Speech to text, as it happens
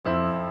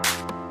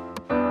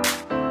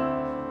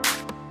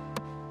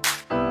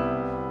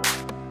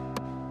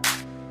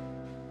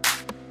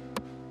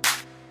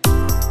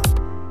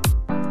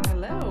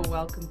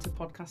welcome to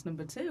podcast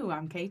number 2.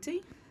 I'm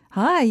Katie.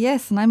 Hi,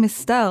 yes, and I'm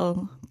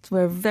Estelle.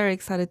 We're very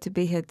excited to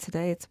be here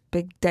today. It's a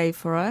big day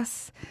for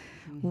us.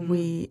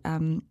 We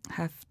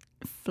have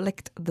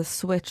flicked the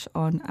switch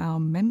on our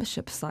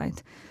membership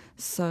site.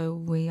 So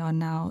we are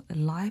now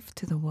live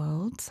to the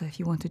world. So if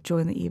you want to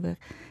join the Eva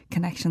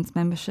Connections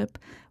membership,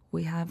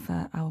 we have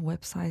our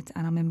website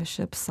and our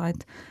membership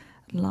site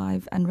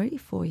live and ready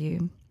for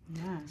you.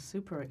 Yeah,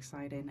 super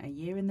exciting. A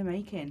year in the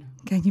making.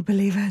 Can you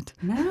believe it?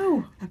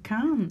 No, I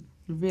can't.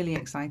 Really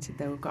excited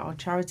though. We've got our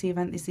charity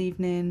event this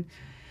evening,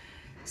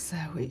 so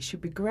it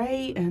should be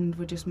great, and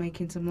we're just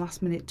making some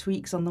last minute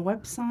tweaks on the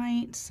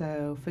website,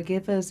 so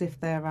forgive us if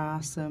there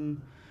are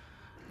some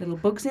little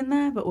bugs in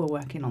there, but we're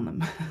working on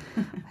them.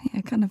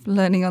 Yeah, kind of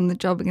learning on the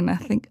job again. I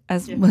think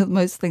as with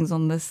most things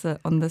on this,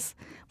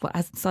 well,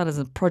 as it started as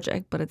a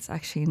project, but it's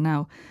actually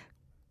now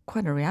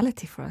quite a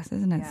reality for us,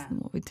 isn't it? Yeah.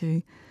 It's what we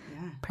do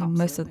Yeah,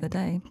 most of the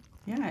day.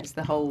 Yeah, it's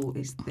the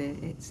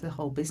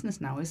whole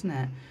business now, isn't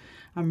it?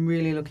 I'm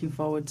really looking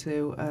forward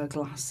to a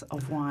glass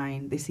of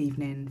wine this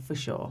evening for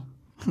sure.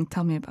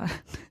 Tell me about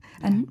it.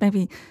 And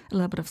maybe a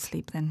little bit of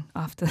sleep then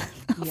after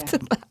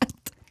that.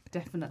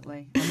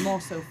 Definitely. And more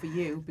so for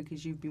you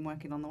because you've been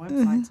working on the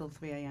website till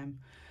 3 a.m.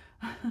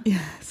 Yeah,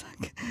 it's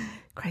like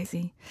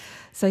crazy.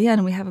 So yeah,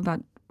 and we have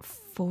about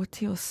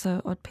 40 or so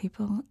odd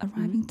people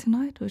arriving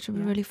tonight, which will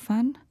be really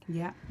fun.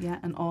 Yeah,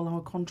 and all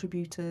our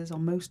contributors, or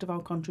most of our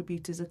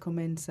contributors are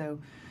coming, so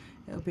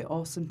it'll be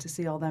awesome to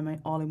see all them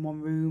all in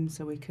one room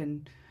so we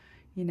can,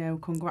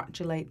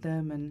 congratulate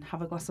them and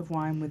have a glass of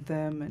wine with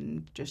them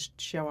and just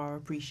show our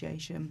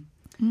appreciation.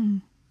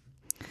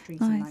 Drink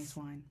some nice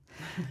wine.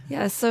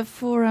 Yeah, so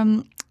for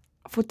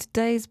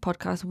today's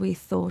podcast, we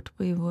thought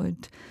we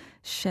would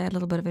share a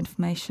little bit of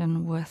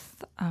information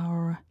with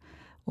our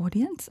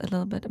audience, a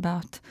little bit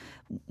about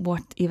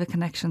what Eva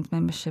Connections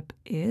membership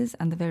is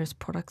and the various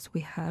products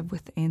we have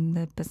within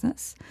the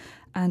business,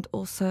 and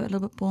also a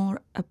little bit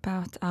more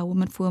about our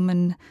Woman for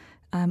Women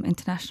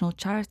international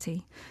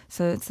charity.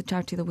 So it's a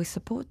charity that we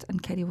support,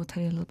 and Katie will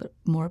tell you a little bit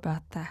more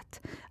about that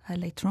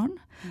later on.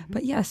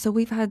 But yeah, so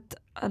we've had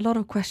a lot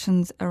of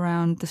questions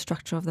around the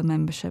structure of the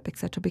membership,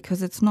 etc.,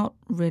 because it's not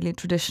really a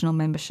traditional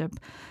membership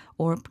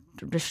or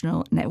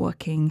traditional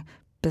networking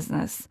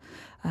business.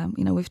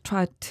 We've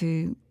tried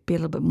to be a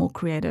little bit more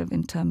creative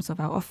in terms of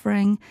our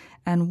offering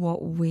and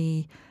what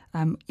we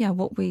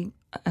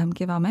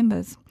give our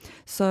members.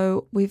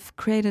 So we've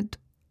created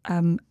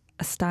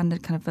a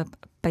standard kind of a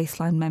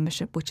baseline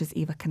membership, which is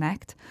Eva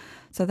Connect.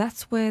 So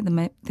that's where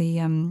where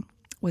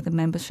the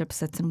membership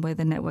sits and where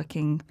the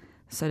networking,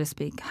 so to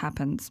speak,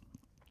 happens.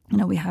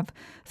 We have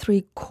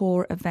 3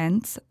 core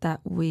events that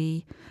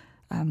we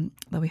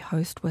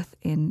host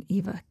within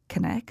Eva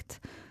Connect.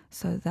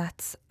 So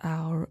that's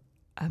our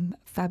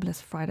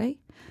Fabulous Friday.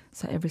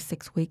 So every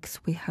 6 weeks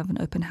we have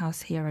an open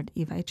house here at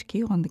Eva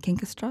HQ on the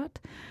Kinkerstraat.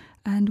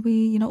 And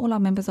we, all our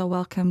members are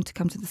welcome to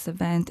come to this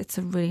event. It's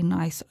a really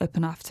nice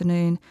open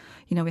afternoon.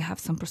 We have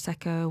some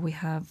Prosecco. We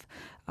have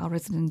our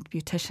resident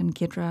beautician,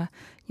 Gidra.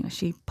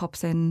 She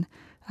pops in,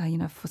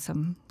 for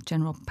some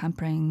general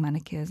pampering,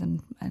 manicures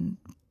and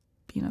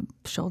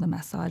shoulder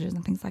massages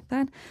and things like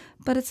that.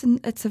 But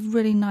it's a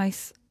really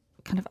nice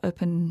kind of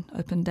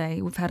open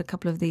day. We've had a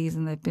couple of these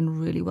and they've been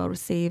really well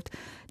received.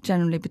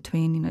 Generally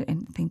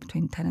anything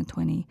between 10 and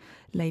 20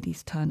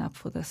 ladies turn up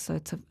for this. So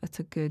it's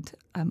a good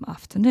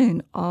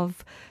afternoon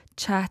of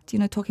chat,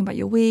 talking about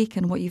your week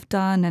and what you've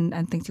done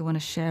and things you want to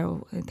share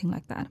or anything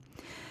like that.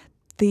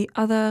 The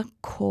other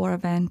core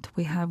event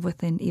we have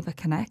within Eva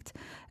Connect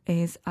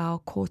is our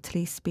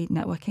quarterly speed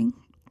networking.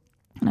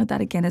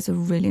 That again is a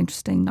really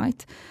interesting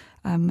night.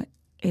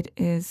 It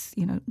is,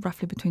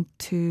 roughly between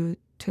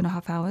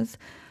 2.5 hours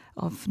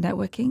of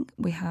networking.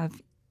 We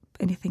have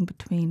anything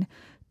between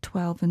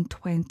 12 and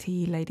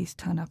 20 ladies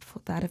turn up for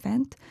that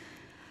event.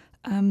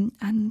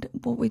 And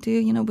what we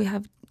do, we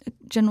have a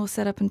general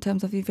setup in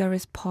terms of the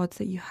various pods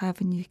that you have,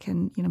 and you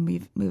can,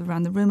 move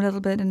around the room a little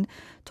bit and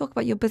talk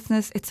about your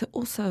business. It's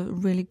also a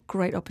really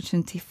great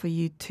opportunity for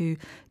you to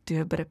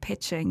do a bit of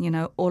pitching.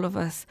 All of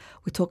us,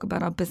 we talk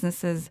about our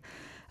businesses,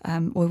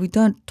 or we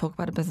don't talk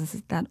about our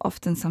businesses that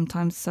often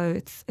sometimes. So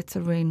it's a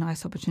really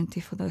nice opportunity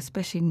for those,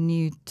 especially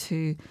new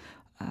to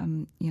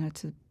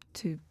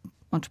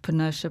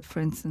entrepreneurship, for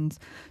instance,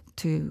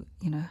 to,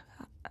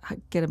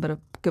 get a bit of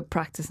good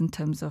practice in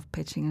terms of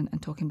pitching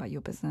and talking about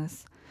your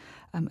business.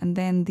 And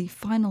then the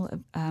final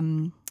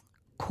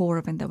core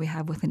event that we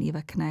have within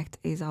Eva Connect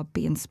is our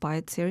Be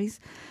Inspired series.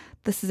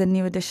 This is a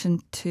new addition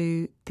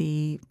to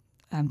the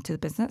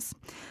business.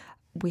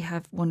 We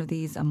have one of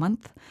these a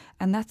month,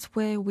 and that's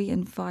where we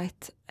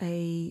invite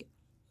a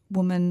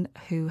woman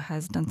who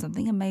has done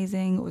something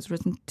amazing or has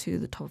risen to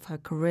the top of her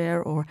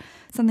career or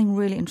something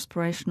really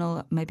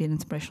inspirational, maybe an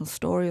inspirational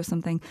story or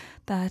something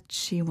that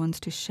she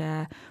wants to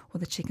share or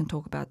that she can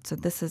talk about. So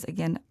this is,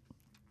 again,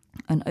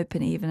 an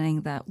open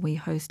evening that we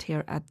host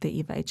here at the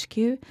Eva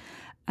HQ.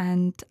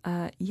 And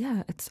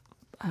it's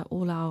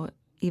all our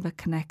Eva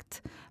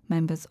Connect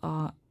members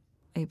are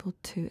able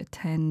to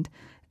attend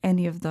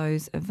any of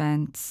those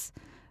events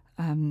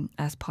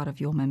as part of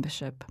your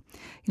membership.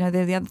 You know,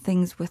 there are the other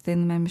things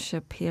within the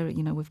membership here.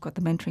 You know, we've got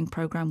the mentoring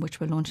program, which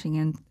we're launching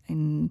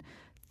in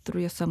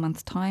 3 or so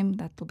months' time.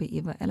 That will be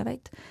Eva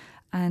Elevate.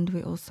 And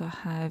we also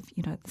have,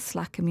 you know, the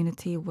Slack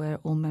community where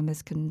all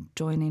members can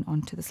join in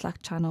onto the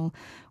Slack channel,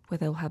 where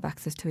they'll have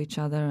access to each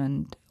other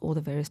and all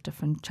the various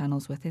different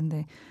channels within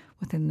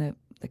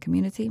the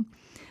community.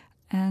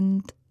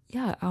 And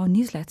yeah, our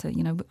newsletter,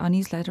 you know, our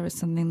newsletter is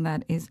something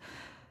that is,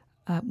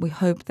 we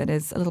hope that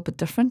is a little bit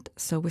different.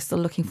 So we're still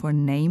looking for a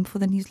name for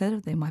the newsletter.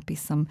 There might be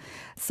some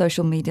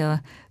social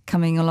media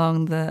coming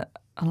along the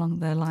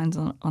lines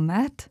on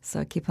that.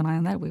 So keep an eye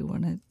on that. We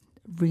want to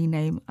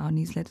rename our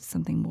newsletter to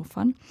something more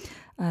fun.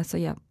 So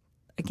yeah,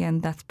 again,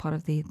 that's part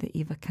of the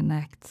Eva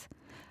Connect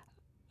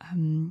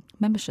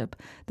membership.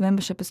 The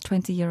membership is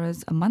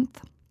 €20 a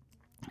month.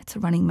 It's a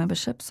running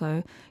membership,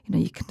 so you know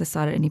you can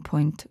decide at any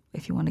point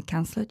if you want to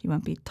cancel it. You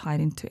won't be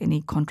tied into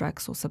any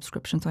contracts or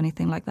subscriptions or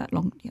anything like that,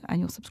 long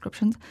annual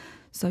subscriptions.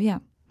 So yeah,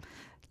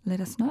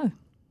 let us know.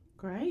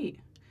 Great.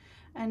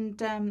 And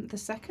the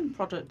second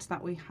product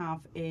that we have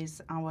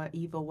is our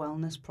Eva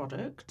Wellness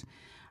product.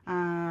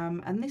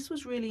 And this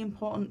was really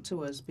important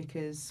to us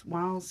because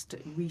whilst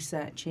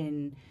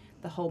researching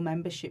the whole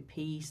membership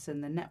piece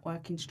and the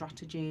networking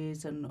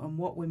strategies and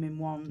what women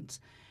want,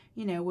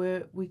 you know,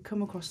 we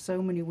come across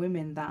so many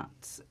women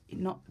that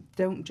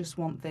don't just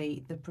want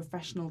the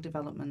professional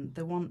development.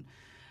 They want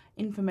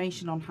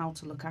information on how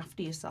to look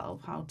after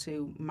yourself, how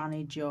to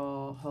manage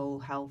your whole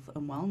health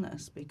and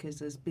wellness,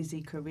 because as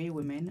busy career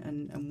women,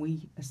 and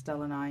we,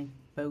 Estelle and I,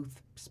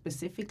 both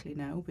specifically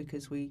know,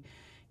 because we,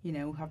 you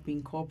know, have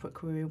been corporate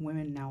career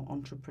women, now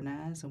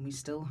entrepreneurs, and we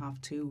still have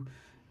 2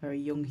 very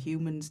young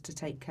humans to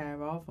take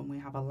care of, and we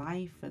have a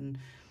life, and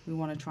we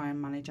want to try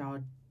and manage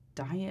our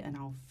diet and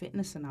our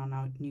fitness and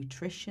our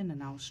nutrition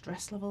and our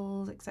stress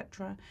levels,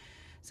 etc.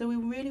 So we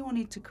really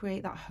wanted to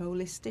create that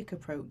holistic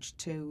approach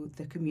to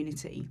the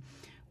community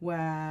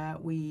where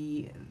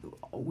we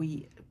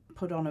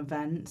put on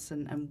events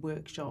and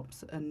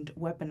workshops and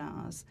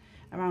webinars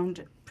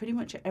around pretty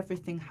much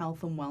everything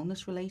health and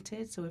wellness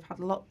related. So we've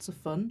had lots of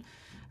fun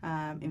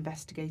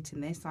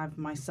investigating this. I've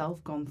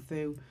myself gone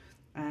through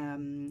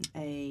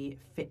a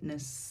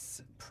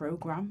fitness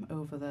program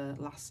over the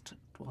last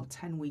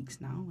 10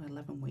 weeks now,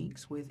 11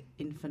 weeks, with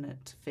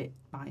Infinite Fit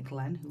by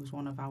Glenn, who's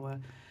one of our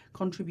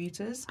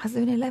contributors. Has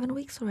it been 11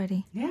 weeks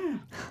already? Yeah.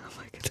 Oh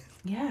my goodness.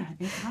 Yeah,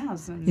 it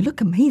has. And you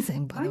look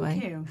amazing, by the way.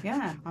 Thank you.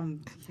 Yeah,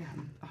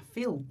 I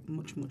feel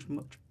much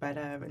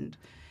better, and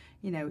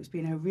you know, it's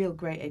been a real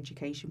great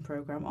education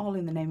program, all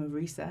in the name of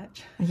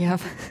research. Yeah.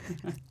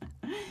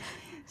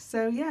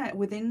 So yeah,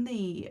 within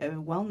the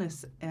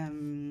wellness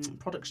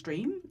product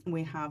stream,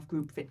 we have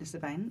group fitness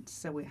events.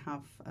 So we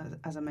have,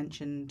 as I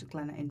mentioned,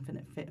 Glenn at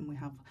Infinite Fit, and we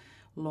have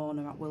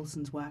Lorna at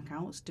Wilson's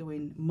Workouts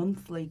doing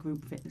monthly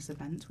group fitness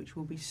events, which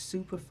will be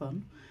super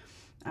fun.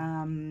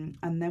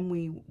 And then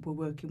we were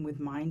working with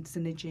Mind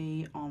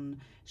Synergy on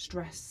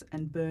stress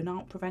and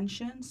burnout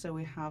prevention. So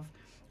we have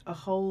a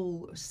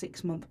whole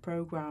 6-month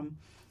program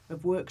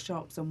of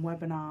workshops and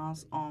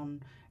webinars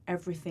on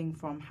everything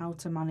from how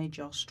to manage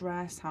your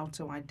stress, how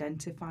to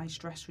identify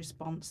stress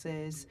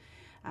responses,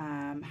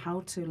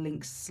 how to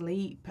link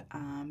sleep,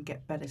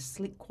 get better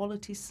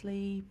quality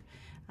sleep.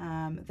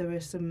 There are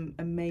some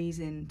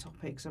amazing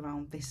topics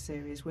around this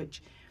series,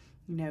 which,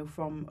 you know,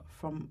 from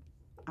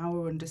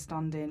our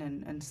understanding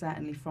and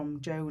certainly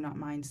from Joan at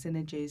Mind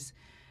Synergies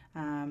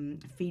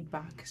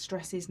feedback,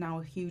 stress is now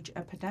a huge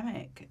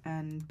epidemic,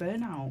 and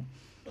burnout,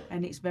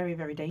 and it's very,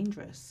 very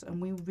dangerous. And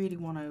we really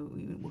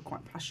we're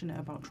quite passionate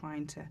about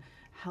trying to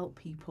help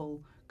people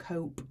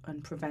cope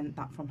and prevent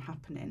that from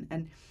happening.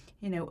 And,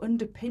 you know,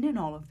 underpinning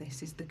all of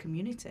this is the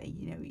community.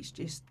 You know, it's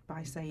just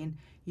by saying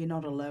you're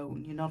not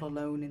alone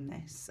in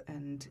this,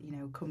 and, you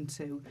know,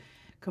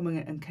 come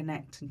and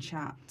connect and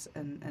chat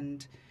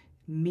and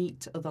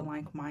meet other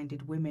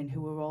like-minded women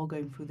who are all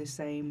going through the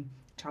same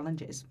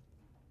challenges.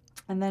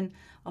 And then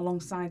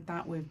alongside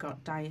that, we've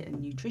got diet and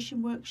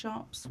nutrition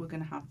workshops. We're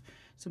going to have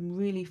some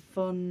really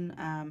fun,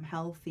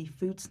 healthy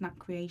food snack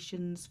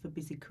creations for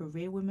busy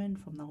career women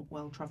from the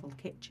Well-Travelled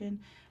Kitchen,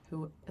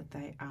 who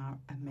they are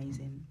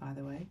amazing, by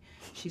the way.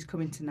 She's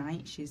coming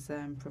tonight. She's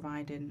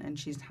providing, and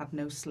she's had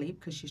no sleep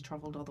because she's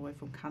travelled all the way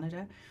from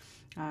Canada.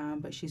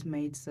 But she's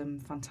made some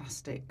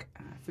fantastic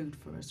food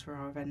for us for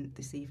our event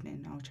this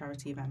evening, our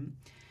charity event.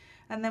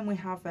 And then we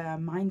have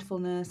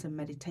mindfulness and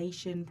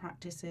meditation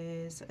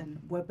practices and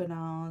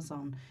webinars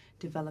on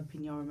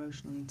developing your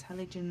emotional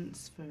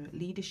intelligence for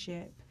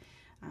leadership.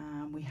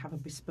 We have a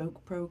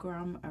bespoke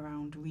program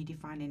around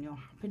redefining your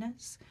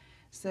happiness.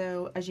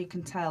 So as you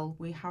can tell,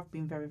 we have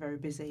been very, very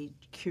busy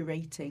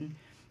curating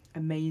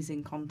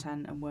amazing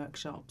content and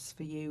workshops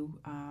for you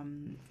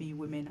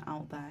women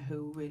out there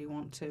who really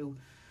want to,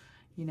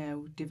 you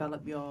know,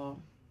 develop your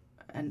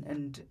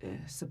and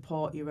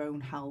support your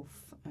own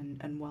health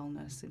and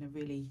wellness in a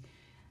really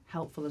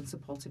helpful and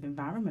supportive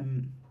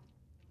environment.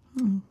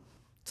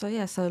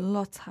 So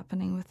lots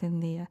happening within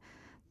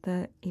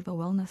the Eva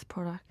Wellness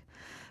product.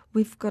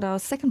 We've got our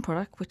second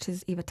product, which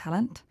is Eva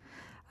Talent.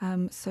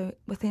 So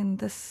within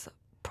this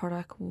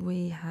product,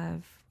 we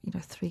have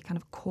 3 kind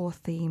of core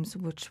themes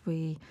which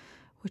we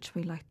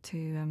like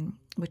to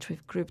which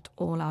we've grouped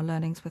all our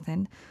learnings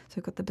within. So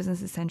we've got the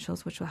business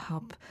essentials, which will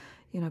help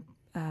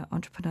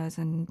entrepreneurs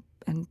and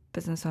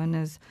business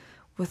owners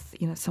with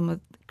some of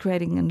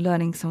creating and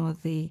learning some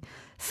of the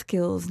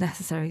skills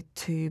necessary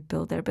to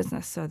build their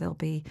business. So there'll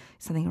be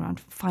something around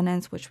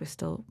finance, which we're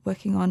still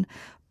working on.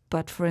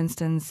 But for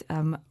instance,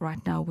 right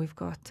now we've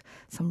got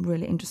some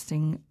really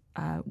interesting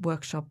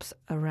workshops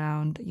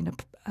around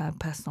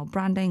personal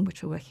branding,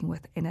 which we're working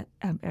with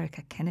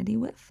Erica Kennedy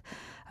with.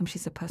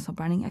 She's a personal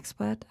branding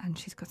expert, and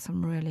she's got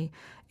some really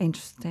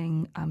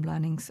interesting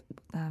learnings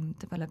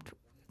developed.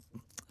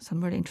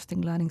 Some really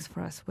interesting learnings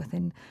for us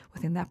within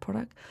that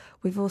product.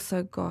 We've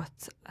also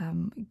got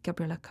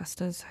Gabriella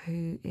Custos,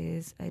 who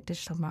is a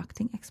digital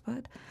marketing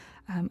expert,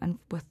 and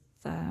with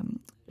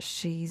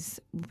she's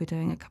will be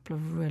doing a couple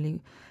of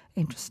really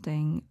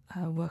interesting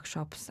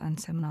workshops and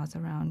seminars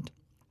around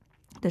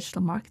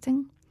digital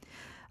marketing.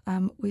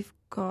 We've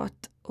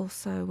got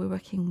also, we're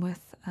working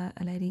with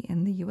a lady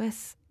in the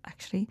US,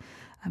 actually,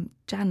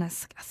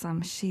 Janice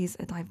Kassam. She's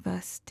a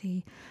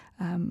diversity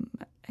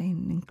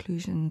and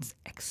inclusions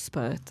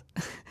expert,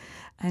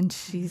 and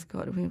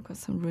we've got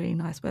some really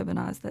nice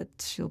webinars that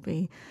she'll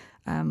be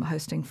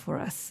hosting for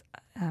us.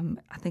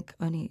 I think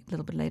only a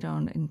little bit later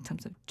on, in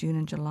terms of June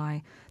and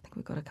July. I think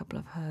we've got a couple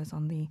of hers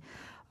on the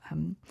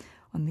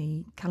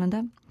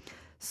calendar.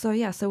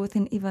 So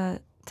within Eva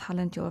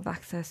Talent, you'll have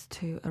access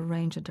to a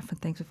range of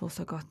different things. We've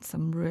also got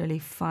some really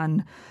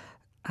fun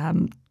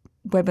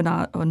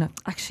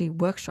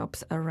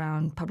workshops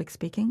around public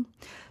speaking.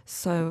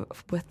 So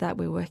with that,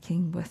 we're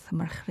working with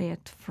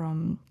Margriet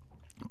from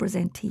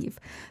Presentive.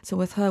 So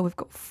with her, we've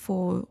got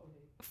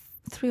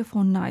 3 or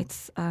 4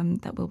 nights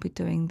that we'll be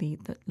doing the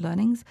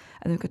learnings,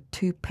 and we've got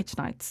 2 pitch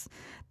nights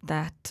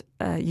that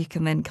you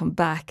can then come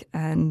back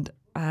and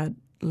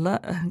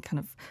kind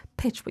of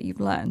pitch what you've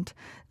learned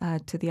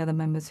to the other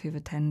members who've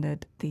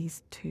attended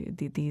these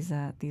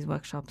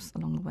workshops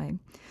along the way.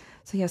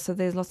 So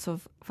there's lots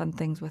of fun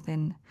things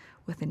within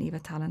Eva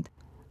Talent.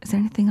 Is there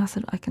anything else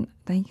that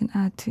you can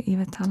add to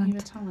Eva Talent?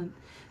 Eva Talent.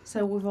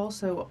 So we've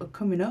also,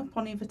 coming up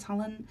on Eva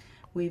Talent,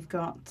 we've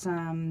got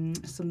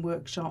some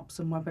workshops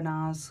and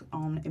webinars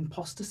on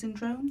imposter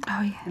syndrome.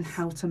 Oh, yes. And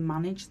how to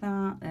manage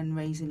that and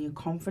raising your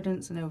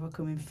confidence and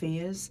overcoming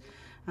fears.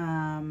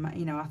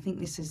 I think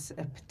this is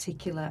a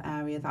particular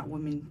area that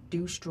women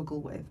do struggle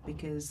with,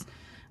 because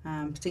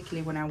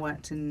particularly when I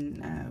worked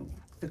in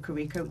the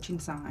career coaching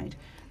side,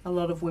 a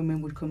lot of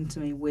women would come to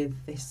me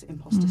with this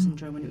imposter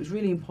syndrome, and it was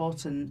really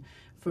important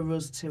for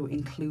us to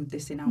include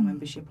this in our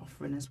membership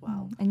offering as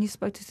well. And you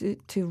spoke to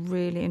 2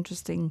 really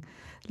interesting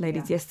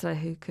ladies yesterday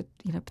who could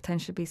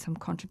potentially be some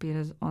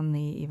contributors on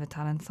the Eva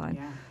Talent side.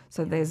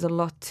 So there's a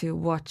lot to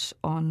watch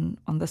on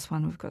this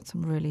one. We've got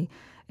some really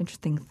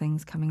interesting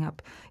things coming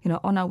up.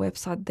 On our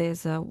website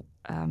there's a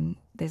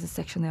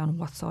section there on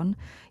what's on.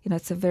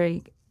 It's a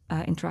very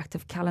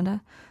interactive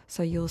calendar,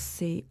 so you'll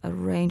see a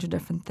range of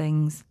different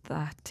things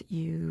that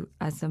you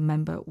as a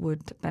member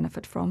would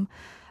benefit from.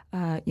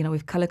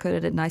 We've color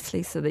coded it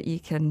nicely so that you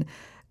can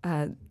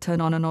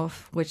turn on and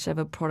off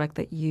whichever product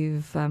that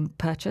you've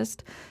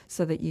purchased,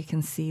 so that you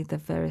can see the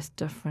various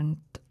different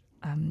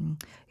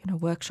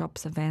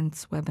workshops,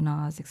 events,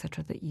 webinars,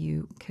 etc. that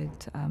you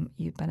could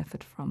you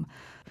benefit from.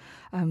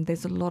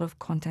 There's a lot of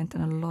content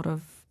and a lot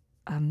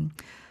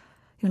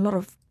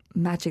of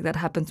magic that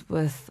happens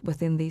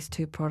within these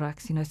 2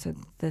 products. So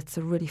that's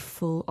a really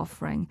full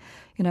offering.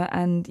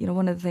 And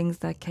one of the things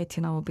that Katie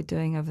and I will be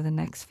doing over the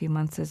next few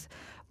months is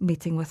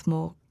meeting with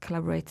more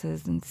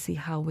collaborators and see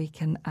how we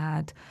can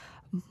add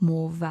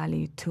more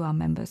value to our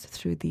members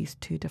through these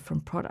 2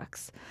 different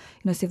products.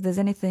 So if there's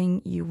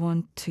anything you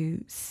want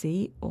to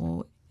see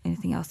or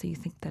anything else that you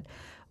think that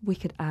we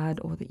could add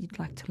or that you'd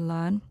like to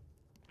learn,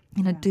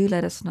 do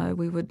let us know.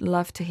 We would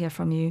love to hear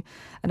from you.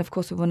 And of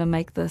course, we want to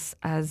make this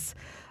as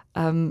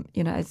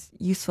as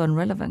useful and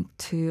relevant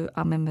to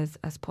our members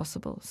as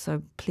possible.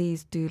 So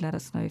please do let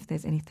us know if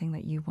there's anything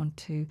that you want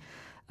to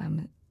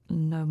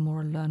know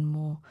more, learn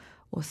more,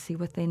 or see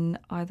within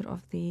either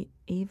of the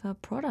Eva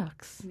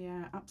products.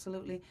 Yeah,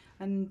 absolutely.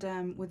 And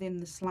within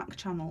the Slack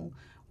channel,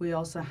 we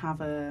also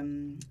have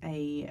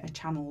a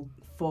channel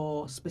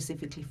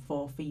specifically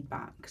for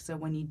feedback. So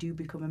when you do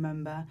become a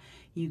member,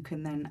 you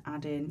can then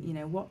add in,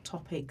 what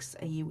topics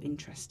are you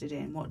interested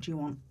in? What do you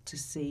want to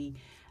see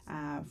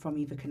from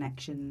Eva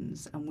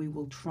Connections? And we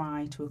will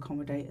try to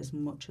accommodate as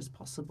much as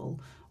possible,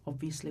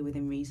 obviously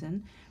within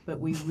reason, but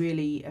we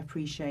really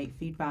appreciate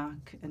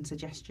feedback and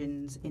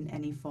suggestions in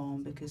any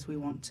form, because we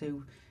want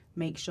to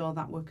make sure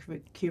that we're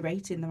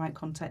curating the right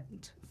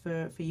content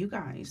for you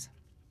guys.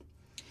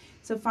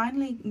 So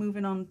finally,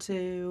 moving on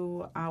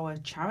to our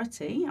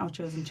charity, our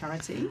chosen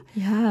charity.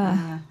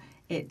 Yeah.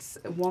 It's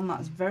one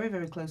that's very,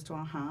 very close to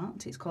our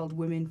heart. It's called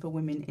Women for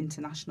Women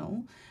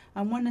International.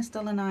 And when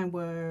Estelle and I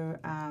were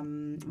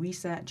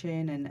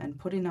researching and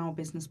putting our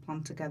business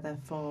plan together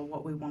for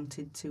what we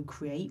wanted to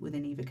create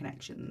within Eva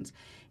Connections,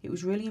 it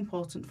was really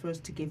important for us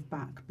to give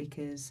back,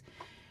 because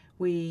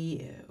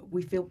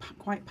we feel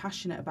quite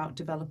passionate about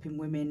developing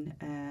women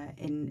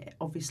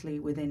obviously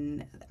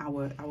within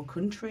our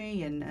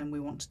country, and we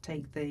want to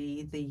take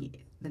the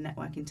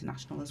network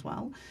international as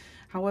well.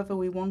 However,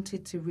 we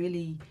wanted to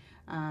really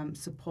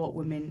support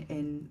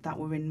women that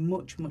were in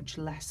much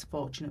less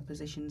fortunate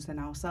positions than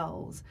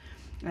ourselves.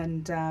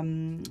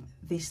 And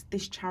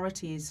this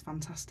charity is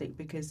fantastic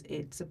because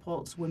it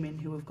supports women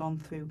who have gone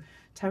through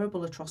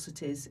terrible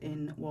atrocities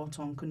in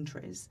war-torn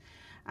countries.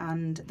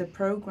 And the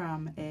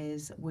programme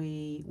is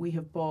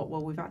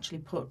we've actually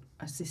put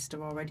a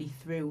sister already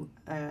through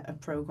a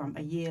programme,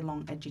 a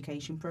year-long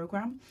education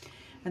programme.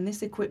 And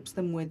this equips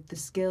them with the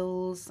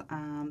skills,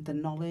 the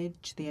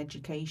knowledge, the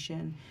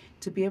education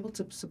to be able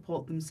to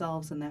support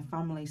themselves and their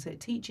family. So it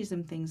teaches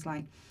them things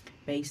like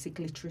basic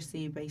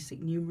literacy,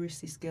 basic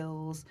numeracy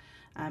skills,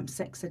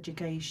 sex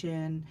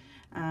education.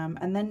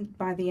 And then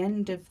by the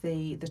end of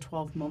the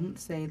 12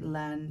 months, they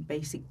learn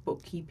basic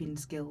bookkeeping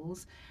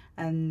skills.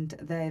 And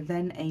they're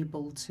then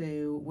able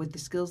to, with the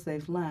skills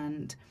they've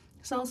learned,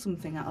 sell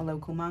something at a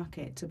local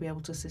market to be able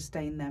to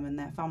sustain them and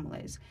their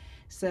families.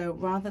 So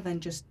rather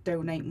than just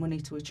donate money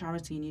to a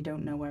charity and you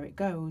don't know where it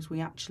goes, we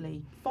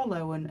actually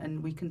follow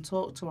and we can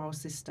talk to our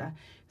sister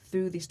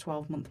through this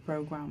 12-month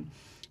programme.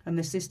 And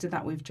the sister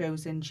that we've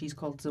chosen, she's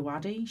called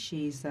Zawadi.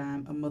 She's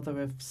a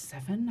mother of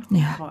 7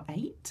 or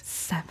 8.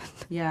 7.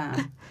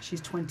 Yeah,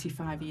 she's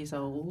 25 years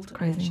old.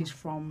 Crazy. She's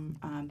from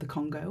the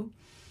Congo.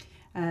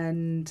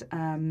 And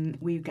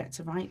we get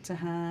to write to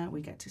her, we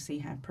get to see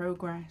her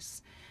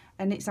progress.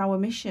 And it's our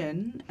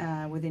mission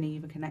within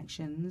Eva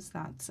Connections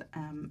that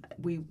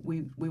we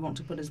want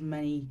to put as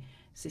many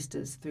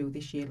sisters through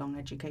this year-long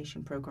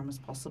education programme as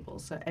possible.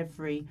 So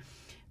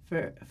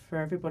for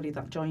everybody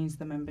that joins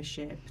the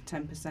membership,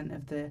 10%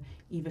 of the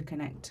Eva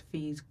Connect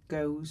fees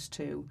goes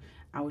to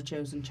our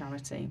chosen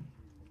charity.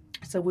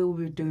 So we'll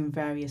be doing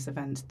various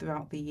events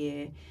throughout the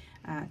year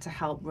to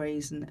help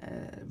raise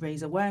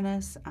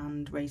awareness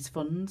and raise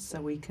funds,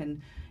 so we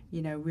can,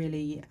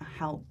 really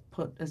help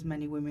put as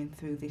many women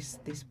through this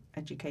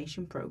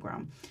education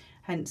programme.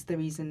 Hence the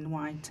reason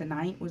why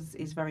tonight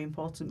is very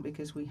important,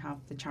 because we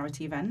have the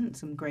charity event,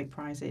 some great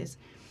prizes,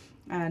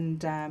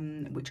 and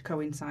which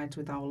coincides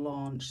with our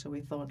launch. So we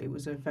thought it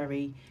was a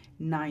very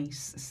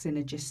nice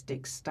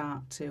synergistic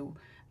start to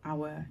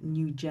our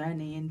new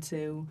journey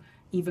into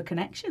Eva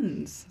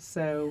Connections.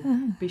 So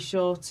be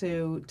sure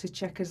to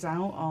check us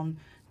out on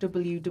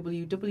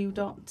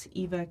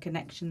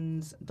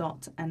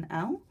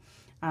www.evaconnections.nl,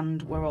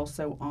 and we're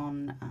also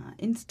on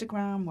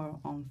Instagram, we're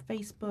on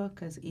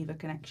Facebook as Eva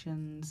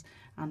Connections,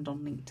 and on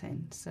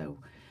LinkedIn. So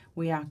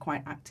we are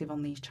quite active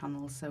on these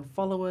channels, so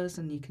follow us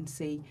and you can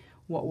see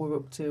what we're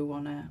up to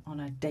on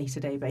a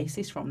day-to-day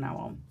basis from now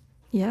on.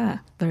 Yeah,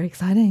 very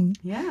exciting.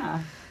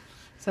 Yeah.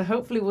 So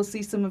hopefully we'll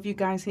see some of you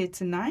guys here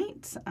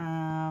tonight.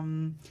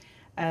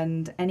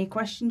 And any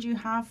questions you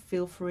have,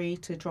 feel free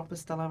to drop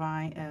Estelle or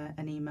I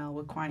an email.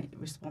 We're quite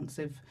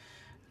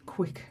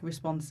quick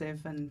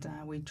responsive, and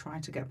we try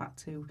to get back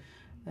to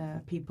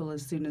people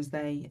as soon as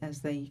they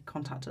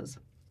contact us.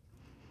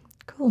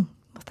 Cool.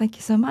 Well, thank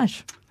you so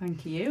much.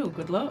 Thank you.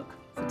 Good luck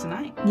for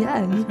tonight.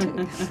 Yeah, you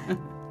too.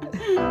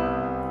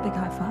 Big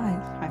high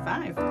five. High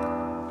five.